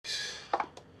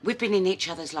We've been in each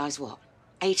other's lives, what,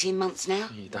 18 months now?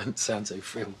 You don't sound so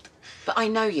thrilled. But I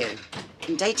know you.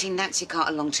 And dating Nancy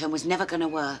Carter long-term was never going to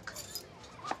work.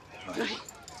 Right.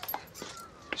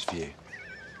 It's for you.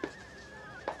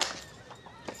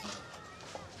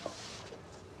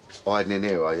 Hiding in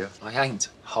here, are you? I ain't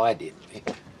hiding,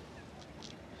 Mick.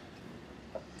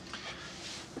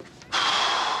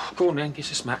 Go on then, give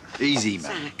us a smack. Easy,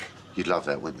 man. Zack. You'd love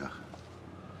that, wouldn't you?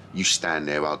 You stand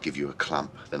there, I'll give you a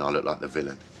clump, then I'll look like the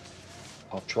villain.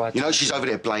 I've tried. You know, she's over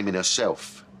there blaming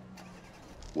herself.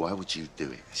 Why would you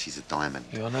do it? She's a diamond.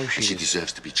 Yeah, I know she She is.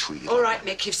 deserves to be treated. All right,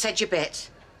 Mick, you've said your bit.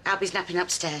 Albie's napping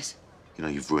upstairs. You know,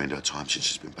 you've ruined her time since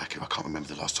she's been back here. I can't remember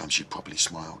the last time she properly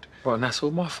smiled. Well, and that's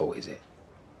all my fault, is it?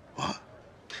 What?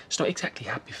 It's not exactly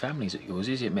happy families at yours,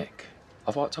 is it, Mick?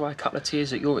 I've wiped away a couple of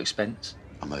tears at your expense.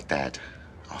 I'm her dad.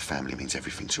 Our family means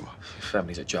everything to her. Your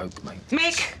family's a joke, mate.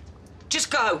 Mick, just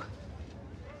go.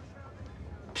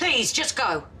 Please, just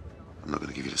go. I'm not going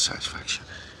to give you the satisfaction.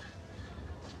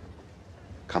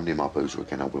 Come near my boozer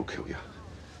again, I will kill you.